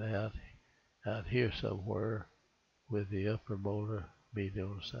have been out here somewhere, with the upper molar being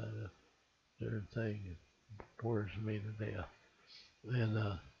on the side of their thing. Words mean to death.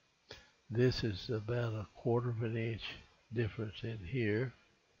 And this is about 1/4 of an inch difference in here,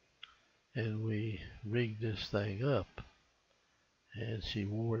 and we rigged this thing up, and she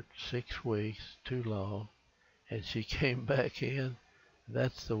wore it 6 weeks, too long, and she came back in.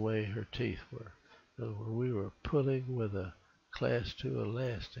 That's the way her teeth were. So we were pulling with a class 2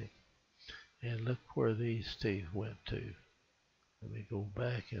 elastic, and look where these teeth went to. Let me go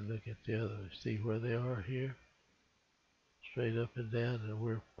back and look at the other. See where they are here? Straight up and down, and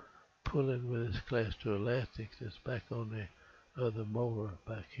we're pulling with this class 2 elastic that's back on the other molar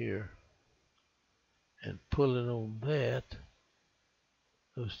back here. And pulling on that,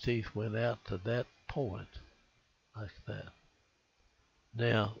 those teeth went out to that point, like that.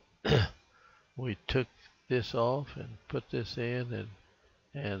 Now, we took this off and put this in,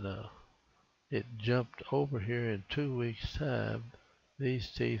 and it jumped over here in 2 weeks' time.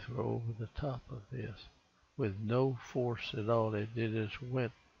 These teeth were over the top of this with no force at all. It just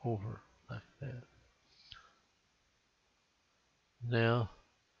went over like that. Now,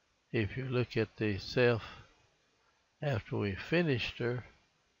 if you look at the self after we finished her,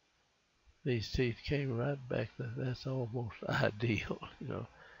 these teeth came right back. That's almost ideal, you know,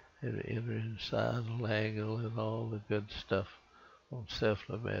 and incisal angle and all the good stuff on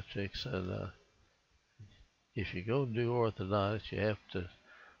cephalometrics. And if you go and do orthodontics,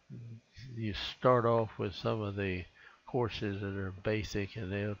 you start off with some of the courses that are basic,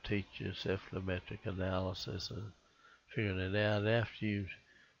 and they'll teach you cephalometric analysis and figuring it out. After you've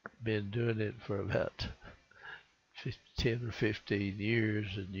been doing it for about 10 or 15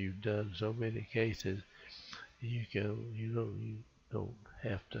 years and you've done so many cases, you don't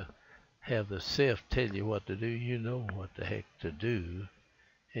have to have the ceph tell you what to do. You know what the heck to do,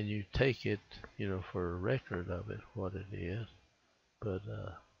 and you take it, for a record of it, what it is. But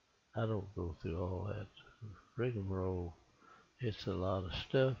I don't go through all that rigmarole. It's a lot of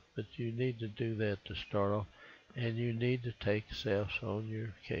stuff, but you need to do that to start off, and you need to take ceph on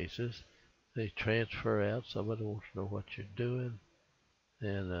your cases. They transfer out. Somebody wants to know what you're doing,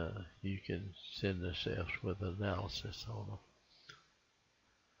 and you can send the ceph with analysis on them.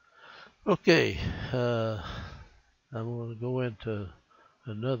 Okay, I'm going to go into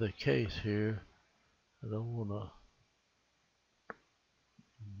another case here. I don't want to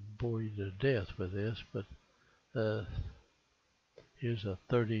bore you to death with this, but here's a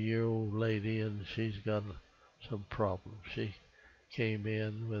 30-year-old lady, and she's got some problems. She came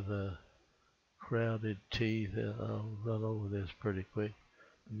in with crowded teeth, and I'll run over this pretty quick.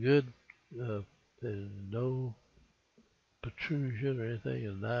 Good, there's no protrusion or anything,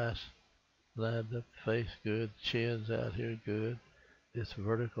 a nice lined up face, good, chin's out here good. This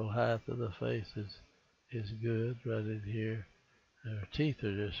vertical height of the face is good right in here. And her teeth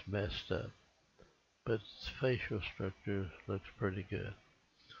are just messed up, but facial structure looks pretty good.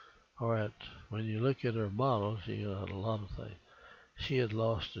 Alright, when you look at her models, you got a lot of things. She had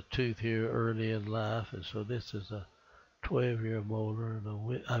lost a tooth here early in life, and so this is a 12-year molar and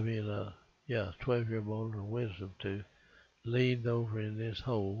 12-year molar and wisdom tooth leaned over in this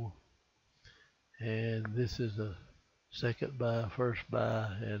hole. And this is a second bi, first bi,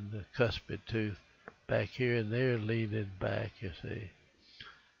 and the cuspid tooth back here, and they're leaning back, you see.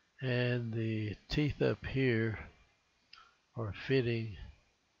 And the teeth up here are fitting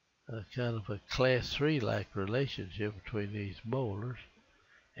kind of a class 3-like relationship between these molars.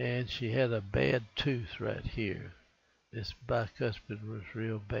 And she had a bad tooth right here. This bicuspid was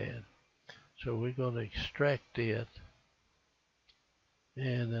real bad. So we're going to extract it.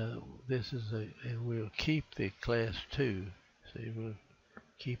 And this is and we'll keep the class 2. See, we'll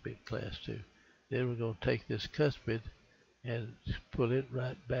keep it class 2. Then we're going to take this cuspid and pull it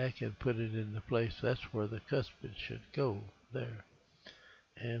right back and put it in the place. That's where the cuspid should go, there.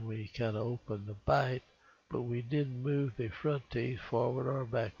 And we kind of opened the bite, but we didn't move the front teeth forward or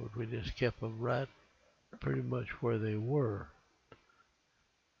backward. We just kept them right pretty much where they were.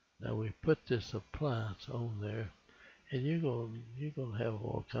 Now we put this appliance on there, and you're gonna have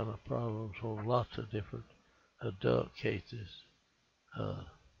all kind of problems on lots of different adult cases.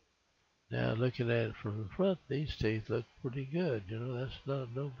 Now looking at it from the front, these teeth look pretty good. You know, that's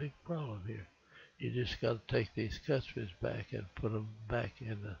no big problem here. You just got to take these cuspids back and put them back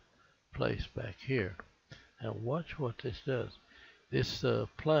in the place back here. Now watch what this does. This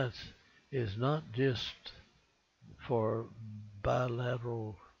appliance is not just for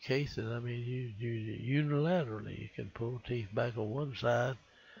bilateral cases. I mean, you unilaterally, you can pull teeth back on one side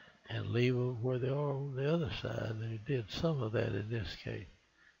and leave them where they are on the other side. And they did some of that in this case.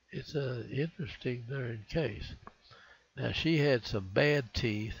 It's an interesting darn case. Now she had some bad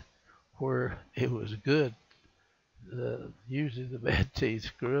teeth where it was good. Usually the bad teeth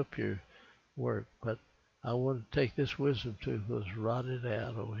screw up your work, but I want to take this wisdom tooth was rotted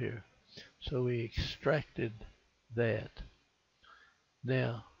out over here. So we extracted that.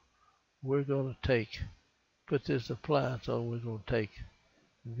 Now we're going to put this appliance on. We're going to take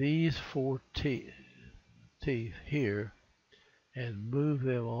these 4 teeth here and move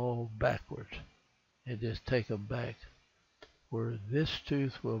them all backwards and just take them back, where this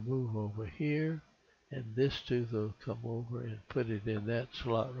tooth will move over here and this tooth will come over and put it in that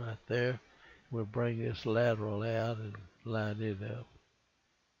slot right there. We'll bring this lateral out and line it up.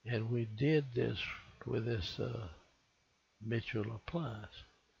 And we did this with this Mitchell appliance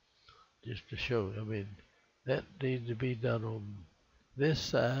just to show you. I mean, that needs to be done on this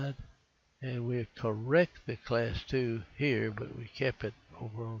side, and we correct the class 2 here, but we kept it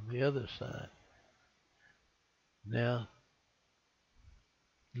over on the other side. Now,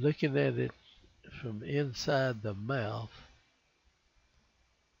 looking at it from inside the mouth,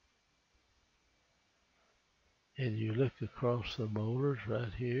 and you look across the molars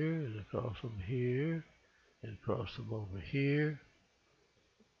right here, and across them here, and across them over here,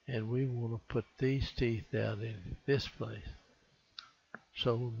 and we want to put these teeth down in this place.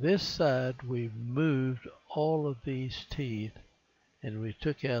 So this side we moved all of these teeth, and we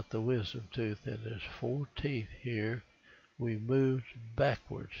took out the wisdom tooth, and there's 4 teeth here. We moved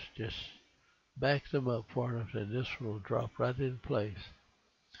backwards, just backed them up far enough, and this will drop right in place.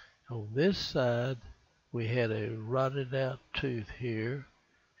 On this side we had a rotted out tooth here,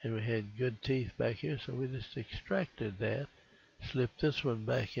 and we had good teeth back here, so we just extracted that, slipped this one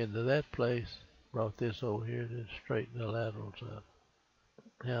back into that place, brought this over here, and then straightened the laterals up.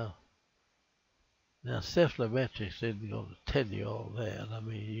 Now cephalometrics isn't going to tell you all that. I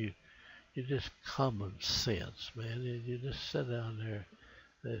mean, you just common sense, man. You just sit down there.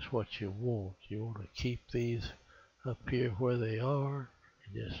 That's what you want. You want to keep these up here where they are,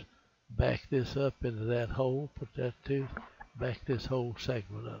 and just back this up into that hole. Put that tooth, back this whole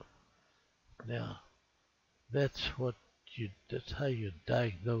segment up. Now, that's how you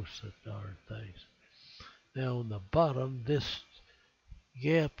diagnose the darn things. Now on the bottom, this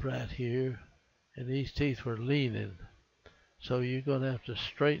gap right here, and these teeth were leaning. So you're going to have to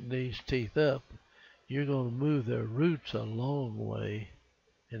straighten these teeth up. You're going to move their roots a long way,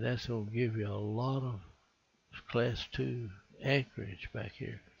 and that's going to give you a lot of class 2 anchorage back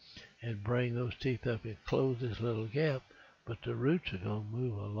here, and bring those teeth up and close this little gap. But the roots are going to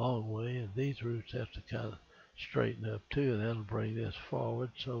move a long way, and these roots have to kind of straighten up too, and that'll bring this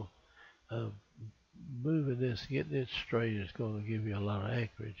forward. So moving this, getting it straight is going to give you a lot of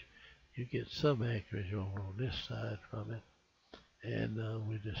anchorage. You get some anchorage over on this side from it, and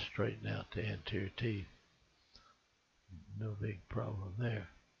we just straighten out the anterior teeth. No big problem there.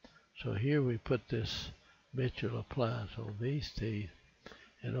 So here we put this Mitchell appliance on these teeth,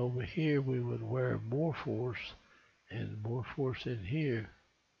 and over here we would wear more force, and more force in here.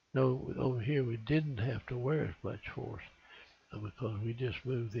 No, over here we didn't have to wear as much force because we just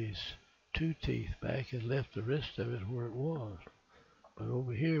moved these 2 teeth back and left the rest of it where it was. But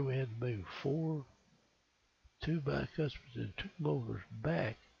over here we had to move 2 bicuspids and 2 molars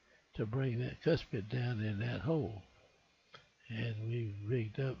back to bring that cuspid down in that hole. And we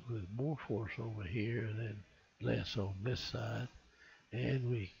rigged up with more force over here and then less on this side. And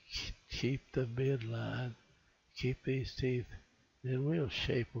we keep the midline, keep these teeth, then we'll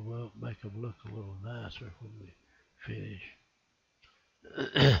shape them up, make them look a little nicer when we finish.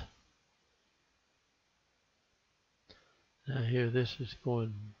 Now here, this is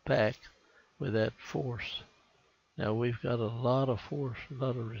going back with that force. Now we've got a lot of force, a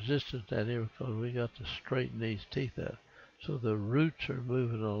lot of resistance down here because we got to straighten these teeth out. So the roots are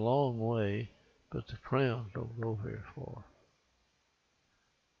moving a long way, but the crown don't go very far.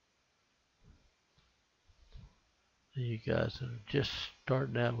 You guys are just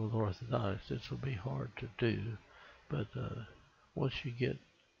starting out with orthodontics. This will be hard to do, but once you get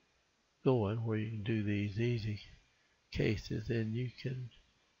going where you can do these easy cases, then you can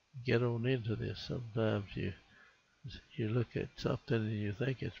get on into this. Sometimes you look at something and you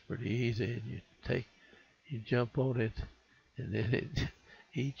think it's pretty easy, and you jump on it, and then it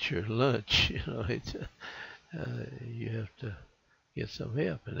eats your lunch. You know, it's you have to get some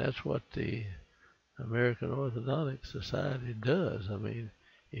help, and that's what the American Orthodontic Society does. I mean,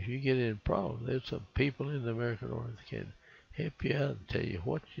 if you get in problems, there's some people in the American Orthodontic can help you out and tell you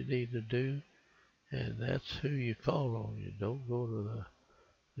what you need to do, and that's who you call on. You don't go to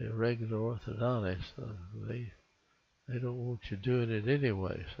the regular orthodontists. They don't want you doing it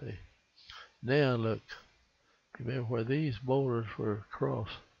anyway. See, now look, remember where these molars were across.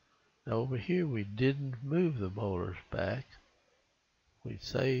 Now over here we didn't move the molars back. We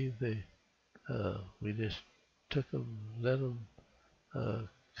saved we just took them, let them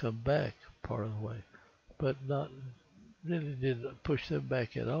come back part of the way, but not really didn't push them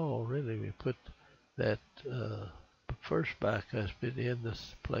back at all. Really, we put that first bicuspid in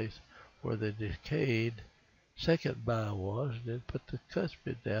this place where the decayed second bi was, and then put the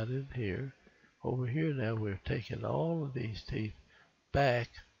cuspid down in here. Over here now we're taking all of these teeth back,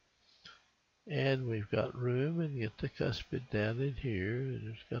 and we've got room and get the cuspid down in here,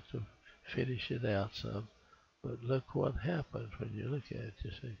 and it's got to finish it out some. But look what happens when you look at it,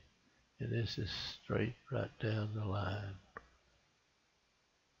 you see. And this is straight right down the line.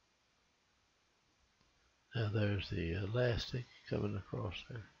 Now there's the elastic coming across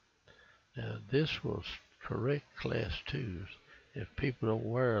there. Now this will correct class 2s. If people don't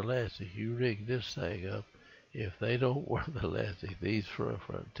wear elastic, you rig this thing up. If they don't wear the elastic, these front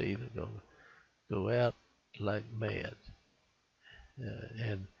teeth are going to go out like mad.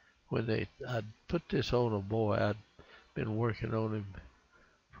 And when I'd put this on a boy, I'd been working on him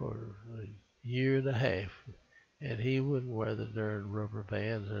for a year and a half, and he wouldn't wear the darn rubber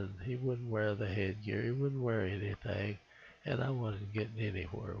bands, and he wouldn't wear the headgear, he wouldn't wear anything, and I wasn't getting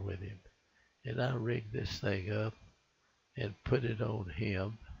anywhere with him. And I rigged this thing up and put it on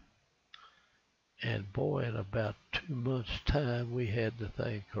him, and boy, in about 2 months' time, we had the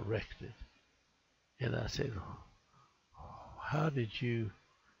thing corrected. And I said, how did you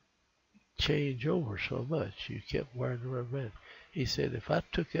change over so much? You kept wearing the rubber band. He said, if I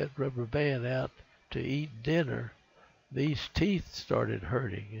took that rubber band out to eat dinner, these teeth started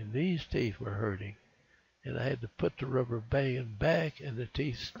hurting, and these teeth were hurting. And I had to put the rubber band back, and the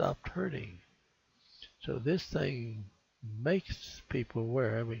teeth stopped hurting. So this thing makes people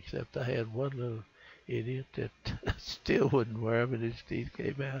wear them, except I had one little idiot that still wouldn't wear them, and his teeth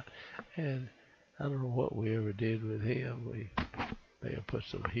came out. And I don't know what we ever did with him. We may have put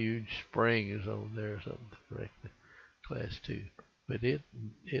some huge springs on there or something to correct the class 2. But it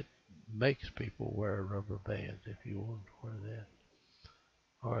makes people wear rubber bands if you want to wear that.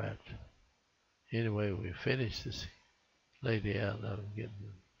 All right. Anyway, we finished this lady out. I'm getting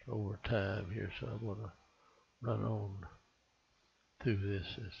over time here, so I'm going to run on through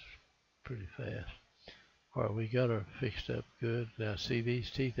this is pretty fast. Alright, we got her fixed up good. Now see, these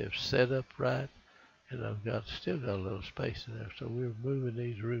teeth have set up right, and I've still got a little space in there, so we're moving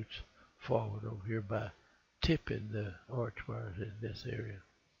these roots forward over here by tipping the arch wires in this area.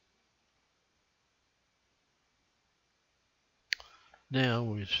 Now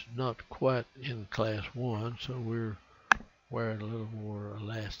we're not quite in class 1, so we're wearing a little more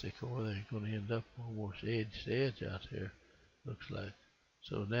elastic over there. Going to end up almost edge to edge out here, looks like.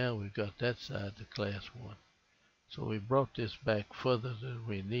 So now we've got that side to class 1. So we brought this back further than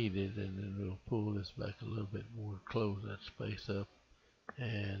we needed, and then we'll pull this back a little bit more, close that space up,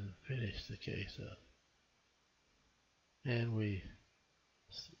 and finish the case up. And we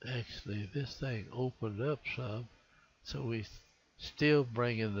actually, this thing opened up some, so we still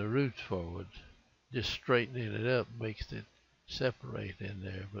bringing the roots forward. Just straightening it up makes it separate in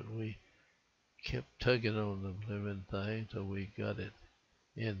there, but we kept tugging on the living thing till we got it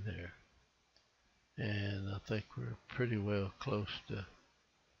in there. And I think we're pretty well close to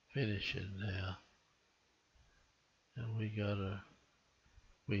finishing now. And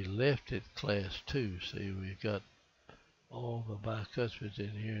we left it class 2. See, we got all the bicuspids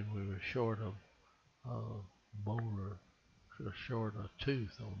in here, and we were short of molar, short a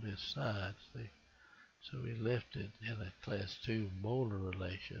tooth on this side. See, so we left it in a class 2 molar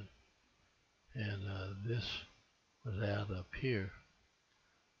relation, and this was out up here.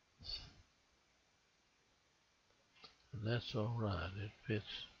 And that's all right. It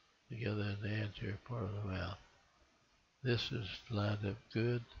fits together in the anterior part of the mouth. This is lined up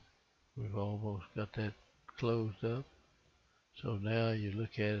good. We've almost got that closed up. So now you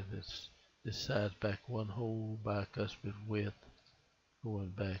look at it, this side's back one whole bicuspid width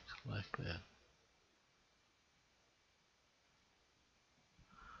going back like that.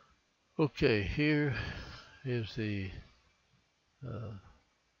 Okay, here is the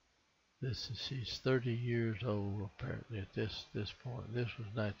she's 30 years old apparently at this point. This was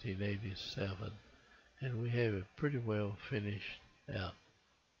 1987, and we have it pretty well finished out.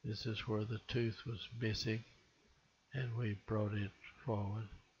 This is where the tooth was missing, and we brought it forward.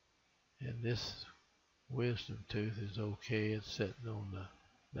 And this wisdom tooth is okay. It's sitting on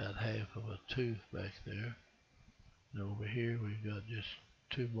about half of a tooth back there. And over here we've got just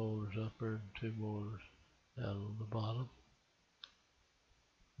 2 molars upper and 2 molars down on the bottom.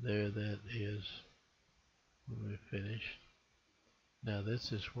 There that is when we finished. Now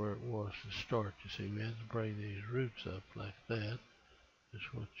this is where it was to start. You see, we had to bring these roots up like that,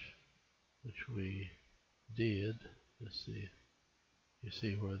 which we did. Let's see. You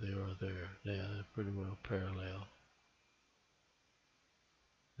see where they are there. Now they're pretty well parallel.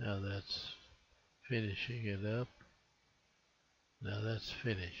 Now that's finishing it up. Now that's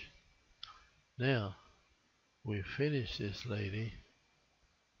finished. Now we finished this lady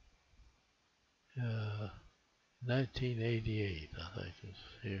 1988, I think is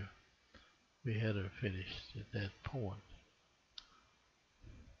here. We had her finished at that point.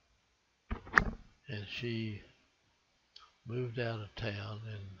 And she moved out of town,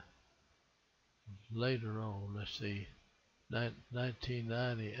 and later on, let's see,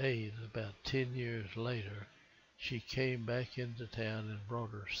 1998, about 10 years later, she came back into town and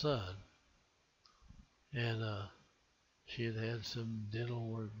brought her son. And she had had some dental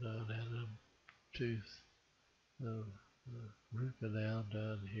work done, had a tooth root canal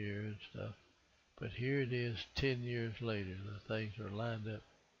down here and stuff. But here it is 10 years later. The things are lined up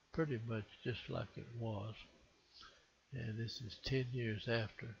pretty much just like it was. And this is 10 years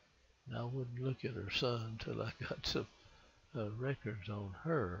after. And I wouldn't look at her son until I got some records on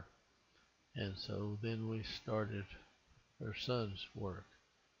her. And so then we started her son's work.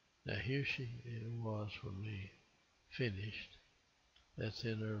 Now here it was when we finished. That's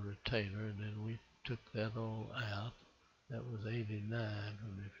in her retainer, and then we took that all out. That was 89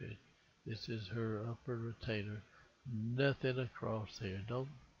 when we finished. This is her upper retainer. Nothing across there.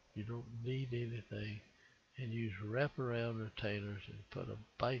 You don't need anything. And use wraparound retainers and put a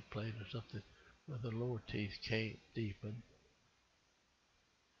bite plate or something where the lower teeth can't deepen.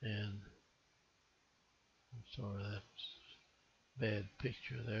 And I'm sorry, that's a bad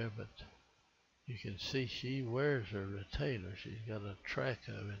picture there, but you can see she wears her retainer. She's got a track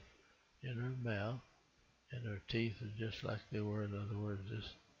of it in her mouth, and her teeth are just like they were. In other words,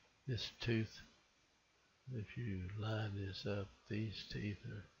 this tooth, if you line this up, these teeth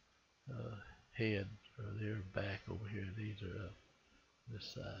are head, or they're back over here. These are up this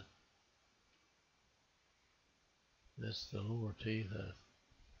side. That's the lower teeth. I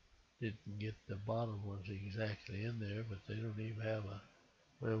didn't get the bottom ones exactly in there, but they don't even have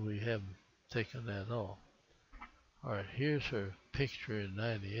we haven't taken that off. Alright, here's her picture in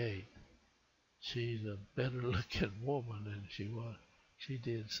 '98. She's a better looking woman than she was. She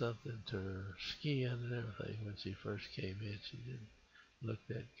did something to her skin and everything when she first came in. She didn't look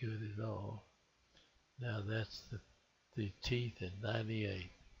that good at all. Now that's the teeth in '98.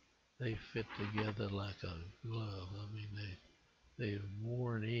 They fit together like a glove. I mean, they're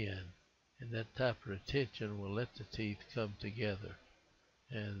worn in, and that type of retention will let the teeth come together.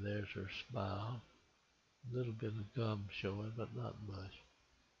 And there's her smile. A little bit of gum showing, but not much.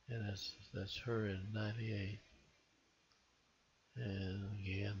 And that's her in '98. And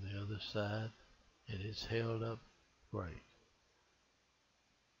again, the other side, and it's held up great.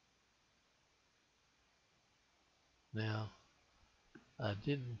 Now, I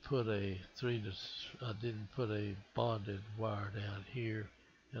didn't put a bonded wire down here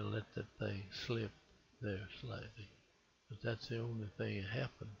and let that thing slip there slightly. But that's the only thing that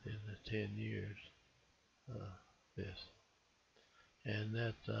happened in the 10 years. This. And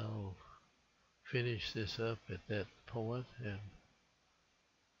that I'll finish this up at that point, and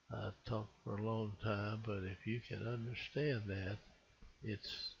I talked for a long time, but if you can understand that,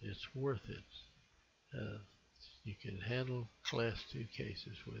 it's worth it. You can handle class 2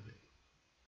 cases with it.